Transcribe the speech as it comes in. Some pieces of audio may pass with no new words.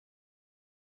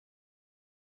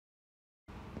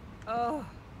Oh,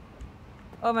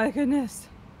 oh my goodness.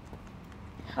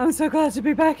 I'm so glad to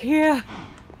be back here.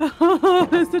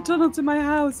 There's the tunnel to my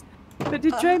house. But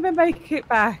did Dreyma make it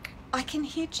back? I can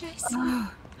hear Jasey. I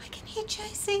can hear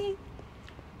Jasey.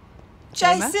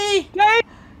 Dreyma? Jasey! Dreyma!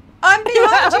 I'm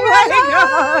behind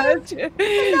you. Oh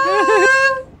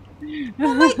Hello! Hello!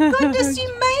 Oh my goodness,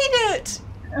 you made it!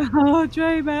 Oh,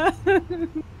 Dreyma.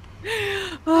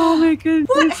 Oh my goodness.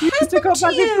 What You must have happened got to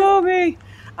back you? before me.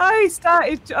 I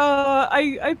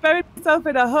buried myself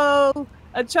in a hole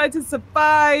and tried to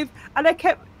survive, and I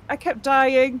kept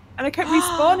dying, and I kept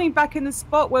respawning back in the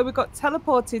spot where we got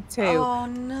teleported to. Oh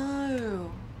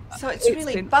no. So it's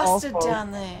really been busted awful.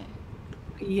 down there.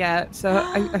 Yeah, so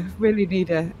I really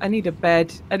need a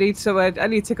bed. I need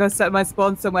to go set my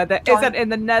spawn somewhere that isn't in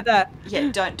the Nether. Yeah,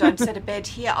 don't set a bed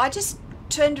here. I just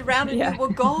turned around and you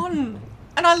were gone.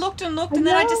 And I looked and looked, and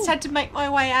then I just had to make my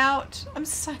way out. I'm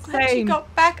so glad you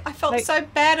got back. I felt so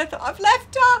bad. I thought, I've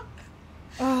left her.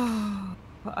 Oh,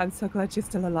 I'm so glad you're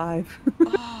still alive.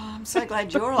 Oh, I'm so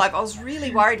glad you're alive. I was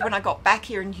really worried when I got back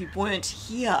here and you weren't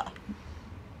here.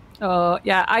 Oh,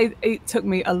 yeah, it took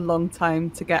me a long time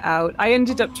to get out. I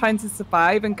ended up trying to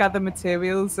survive and gather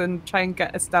materials and try and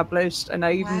get established, and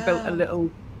I even built a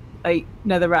little, like,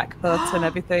 netherrack hut and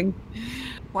everything.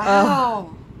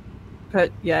 Wow.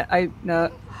 But yeah, I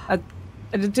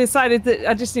decided that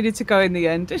I just needed to go in the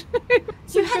end.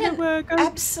 You had an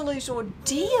absolute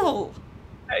ordeal.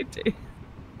 I did.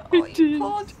 Oh, you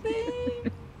poor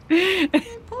thing. You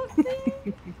poor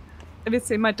thing. Have you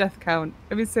seen my death count?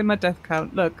 Have you seen my death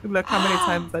count? Look how many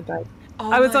times I died.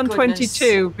 Oh, I was on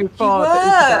 22 before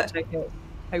the internet hit.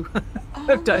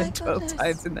 I've died 12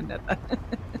 times in the Nether.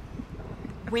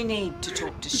 We need to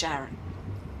talk to Sharon.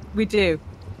 We do.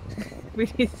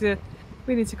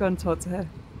 We need to go and talk to her.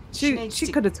 She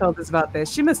could have told us about this.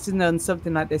 She must have known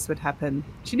something like this would happen.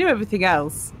 She knew everything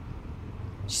else.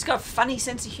 She's got a funny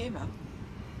sense of humour.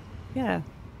 Yeah.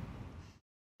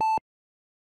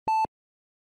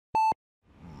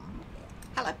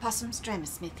 Hello Possums,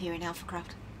 Dreymasmith here in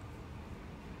AlphaCraft.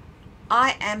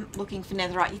 I am looking for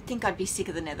netherite. You'd think I'd be sick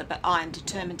of the nether, but I am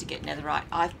determined to get netherite.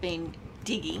 I've been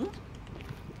digging.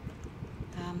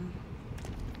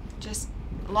 Just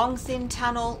long thin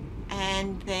tunnel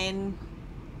and then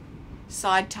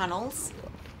side tunnels.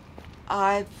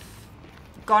 I've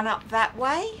gone up that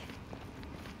way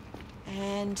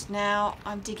and now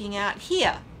I'm digging out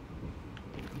here.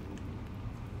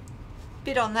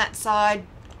 Bit on that side,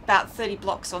 about 30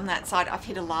 blocks on that side. I've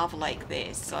hit a lava lake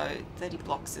there, so 30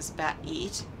 blocks is about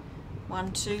it.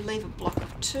 1, 2, leave a block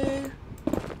of 2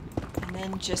 and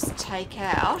then just take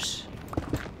out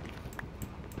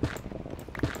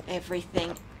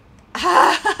everything.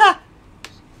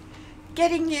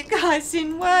 Getting you guys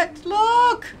in worked.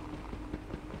 Look!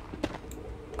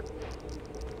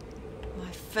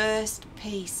 My first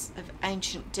piece of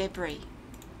ancient debris.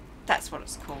 That's what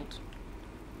it's called.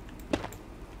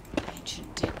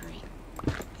 Ancient debris.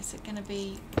 Is it going to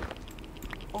be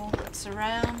all that's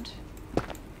around?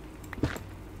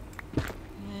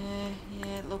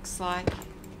 Yeah, it looks like.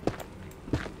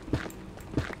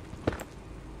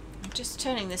 I'm just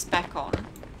turning this back on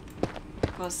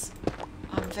because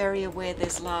I'm very aware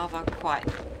there's lava quite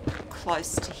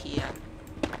close to here.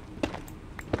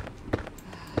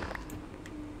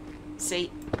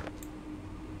 See?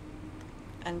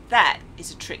 And that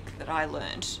is a trick that I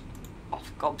learned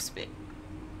off Gobspit.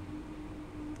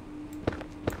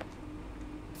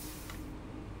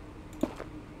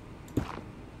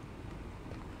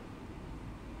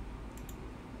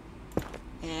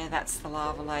 Yeah, that's the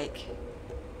lava lake.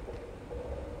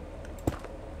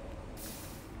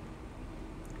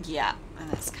 Yeah, and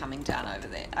that's coming down over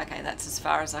there. Okay, that's as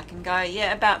far as I can go.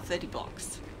 Yeah, about 30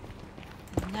 blocks.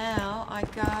 And now I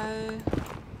go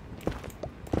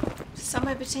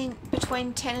somewhere between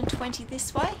 10 and 20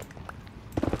 this way.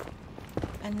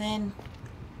 And then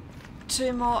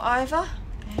 2 more over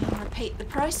and repeat the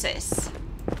process.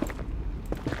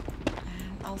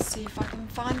 And I'll see if I can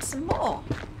find some more.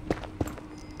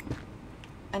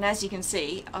 And as you can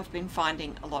see, I've been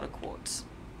finding a lot of quartz,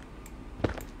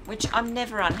 which I'm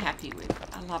never unhappy with.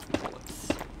 I love quartz.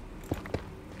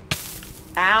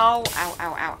 Ow, ow,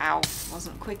 ow, ow, ow.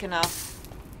 Wasn't quick enough.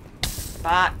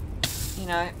 But, you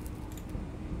know,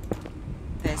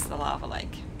 there's the lava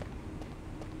lake.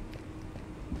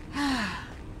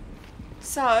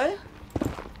 So,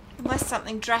 unless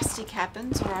something drastic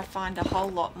happens or I find a whole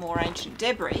lot more ancient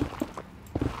debris,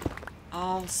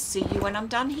 I'll see you when I'm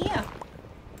done here.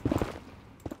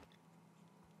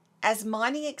 As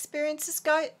mining experiences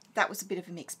go, that was a bit of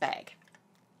a mixed bag.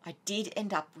 I did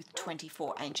end up with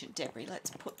 24 ancient debris. Let's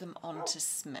put them on to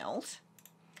smelt.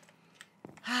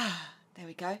 There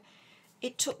we go.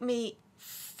 It took me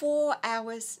 4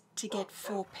 hours to get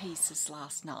 4 pieces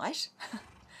last night.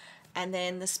 And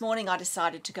then this morning I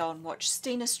decided to go and watch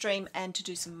Stina stream and to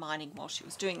do some mining while she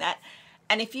was doing that.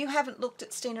 And if you haven't looked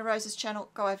at Stina Rose's channel,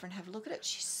 go over and have a look at it.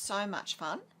 She's so much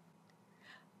fun.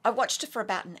 I watched her for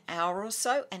about an hour or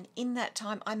so, and in that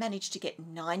time I managed to get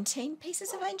 19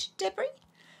 pieces of ancient debris.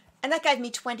 And that gave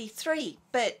me 23.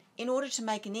 But in order to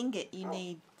make an ingot, you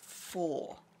need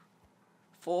 4.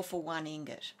 4 for 1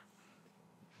 ingot.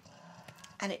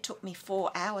 And it took me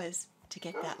 4 hours to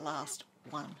get that last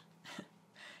one.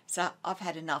 So I've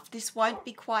had enough. This won't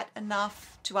be quite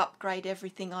enough to upgrade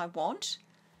everything I want,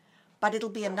 but it'll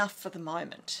be enough for the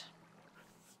moment.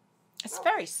 It's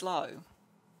very slow.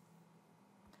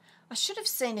 I should have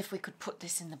seen if we could put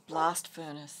this in the blast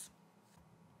furnace.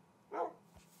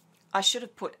 I should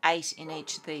have put 8 in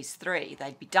each of these 3.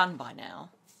 They'd be done by now.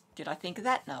 Did I think of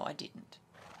that? No, I didn't.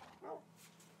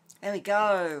 There we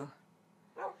go.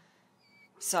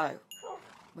 So,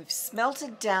 we've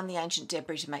smelted down the ancient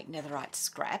debris to make netherite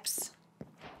scraps.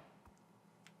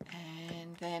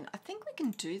 And then I think we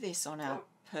can do this on our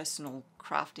personal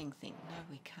crafting thing. No,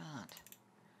 we can't.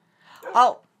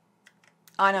 Oh,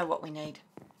 I know what we need.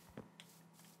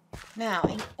 Now,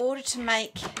 in order to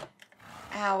make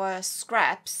our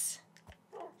scraps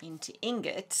into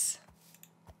ingots,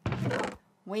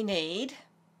 we need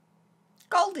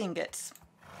gold ingots.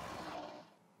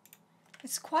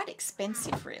 It's quite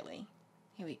expensive, really.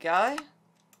 Here we go.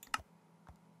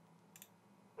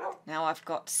 Now I've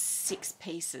got 6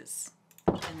 pieces,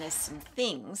 and there's some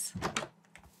things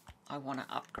I want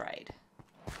to upgrade.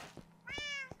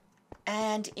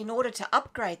 And in order to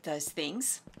upgrade those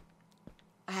things,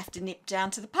 I have to nip down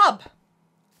to the pub.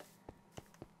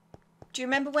 Do you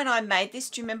remember when I made this?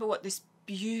 Do you remember what this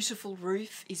beautiful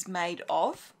roof is made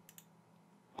of?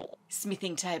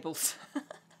 Smithing tables.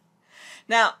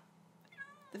 Now,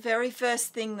 the very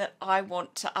first thing that I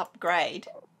want to upgrade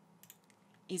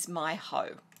is my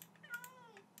hoe.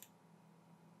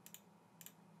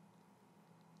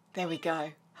 There we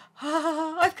go.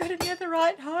 Ah, I've got a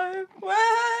netherite hoe. Way!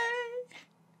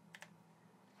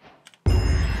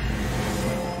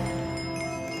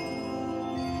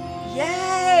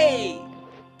 Yay!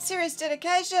 Serious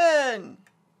dedication!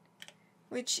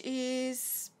 Which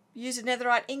is use a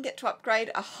netherite ingot to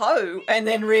upgrade a hoe and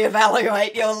then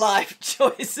reevaluate your life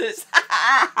choices.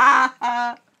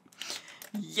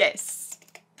 Yes,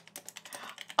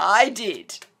 I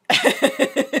did.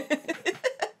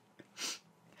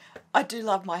 I do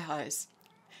love my hoes.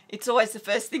 It's always the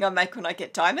first thing I make when I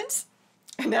get diamonds,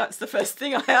 and now it's the first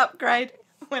thing I upgrade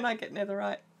when I get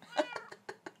netherite.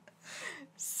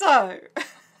 So,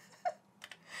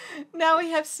 now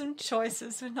we have some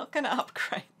choices. We're not going to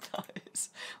upgrade those.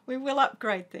 We will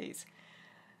upgrade these.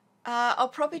 I'll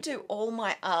probably do all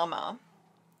my armour.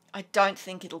 I don't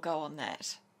think it'll go on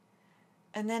that.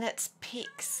 And then it's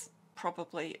picks,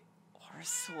 probably, or a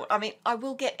sword. I mean, I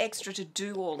will get extra to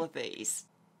do all of these.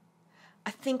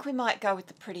 I think we might go with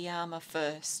the pretty armour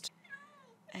first.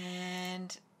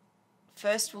 And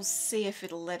first we'll see if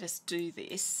it'll let us do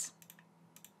this.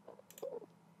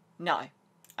 No.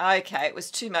 Okay, it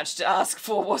was too much to ask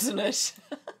for, wasn't it?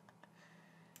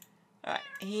 Alright,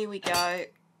 here we go.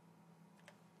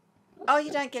 Oh,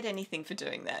 you don't get anything for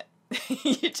doing that.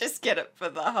 You just get it for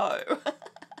the hoe.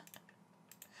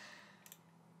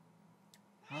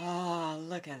 Oh,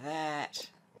 look at that.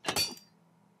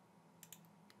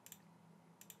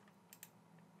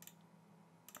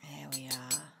 There we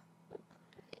are.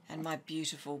 And my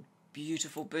beautiful,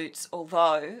 beautiful boots.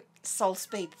 Although Soul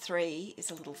Speed 3 is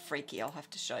a little freaky. I'll have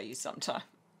to show you sometime.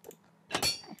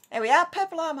 There we are.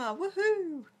 Purple armour.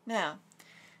 Woohoo! Now,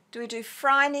 do we do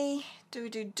Phryne? Do we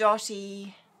do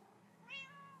Dotty?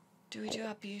 Do we do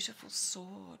our beautiful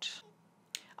sword?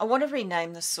 I want to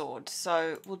rename the sword,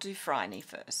 so we'll do Phryne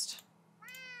first.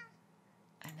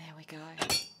 And there we go.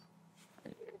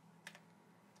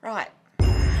 Right.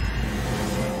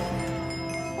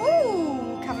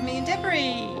 Ooh, cover me in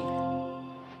debris.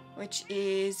 Which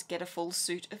is get a full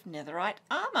suit of netherite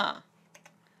armour.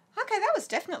 Okay, that was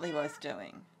definitely worth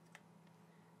doing.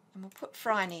 And we'll put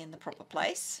Phryne in the proper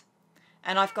place.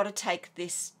 And I've got to take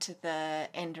this to the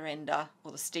Ender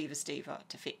or the Stever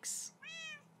to fix.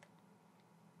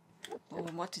 Oh,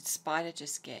 and what did Spider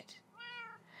just get?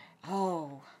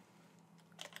 Oh.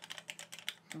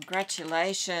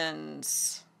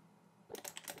 Congratulations.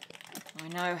 I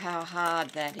know how hard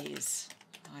that is.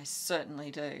 I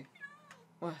certainly do.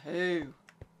 Woohoo.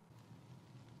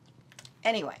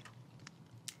 Anyway.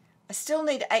 I still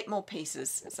need 8 more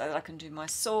pieces so that I can do my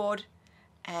sword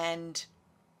and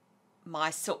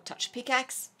my Silk Touch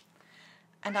pickaxe.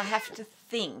 And I have to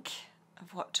think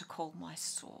of what to call my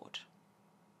sword.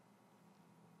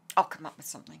 I'll come up with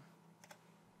something.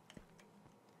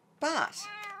 But,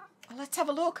 well, let's have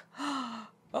a look.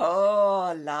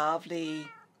 Oh, lovely.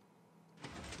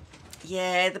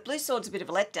 Yeah, the blue sword's a bit of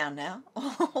a letdown now,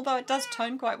 although it does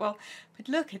tone quite well. But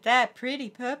look at that pretty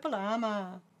purple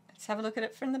armour. Let's have a look at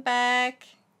it from the back.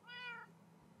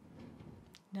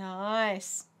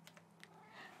 Nice.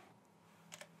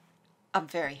 I'm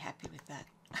very happy with that.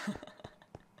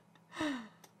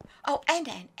 Oh, and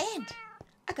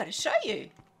I got to show you.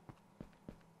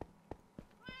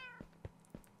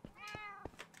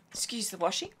 Excuse the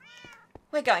washing.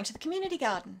 We're going to the community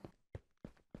garden.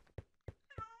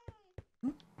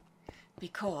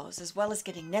 Because as well as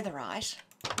getting netherite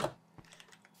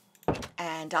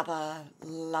and other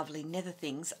lovely nether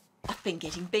things, I've been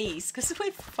getting bees because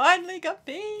we've finally got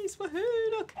bees.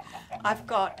 Woohoo, look. I've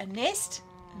got a nest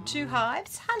and 2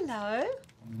 hives. Hello.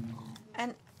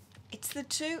 And it's the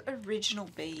 2 original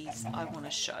bees I want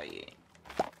to show you.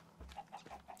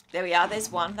 There we are.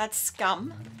 There's one. That's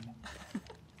Scum.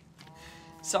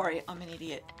 Sorry, I'm an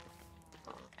idiot.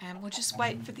 And we'll just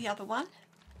wait for the other one.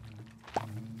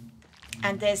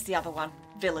 And there's the other one,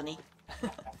 Villainy.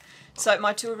 So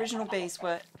my 2 original bees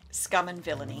were Scum and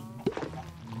Villainy.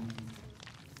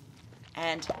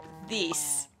 And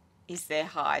this is their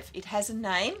hive. It has a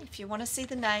name. If you want to see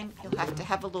the name, you'll have to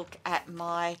have a look at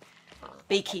my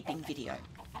beekeeping video.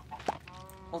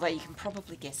 Although you can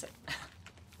probably guess it.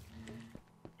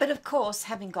 But of course,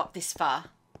 having got this far,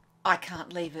 I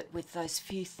can't leave it with those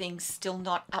few things still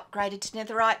not upgraded to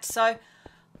netherite. So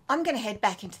I'm going to head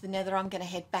back into the nether. I'm going to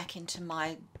head back into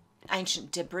my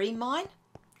ancient debris mine.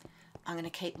 I'm going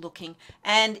to keep looking.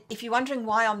 And if you're wondering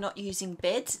why I'm not using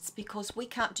beds, it's because we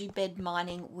can't do bed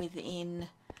mining within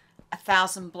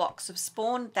 1,000 blocks of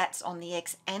spawn. That's on the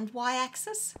X and Y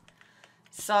axis.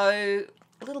 So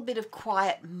a little bit of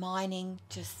quiet mining,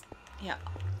 just, yeah,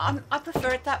 I prefer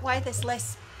it that way. There's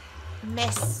less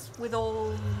mess with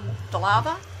all the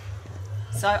lava.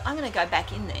 So I'm going to go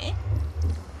back in there.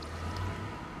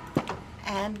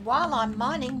 And while I'm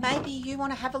mining, maybe you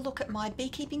want to have a look at my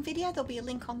beekeeping video. There'll be a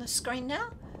link on the screen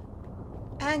now.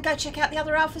 And go check out the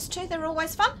other alphas too. They're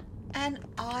always fun. And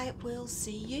I will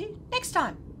see you next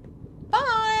time.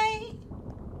 Bye!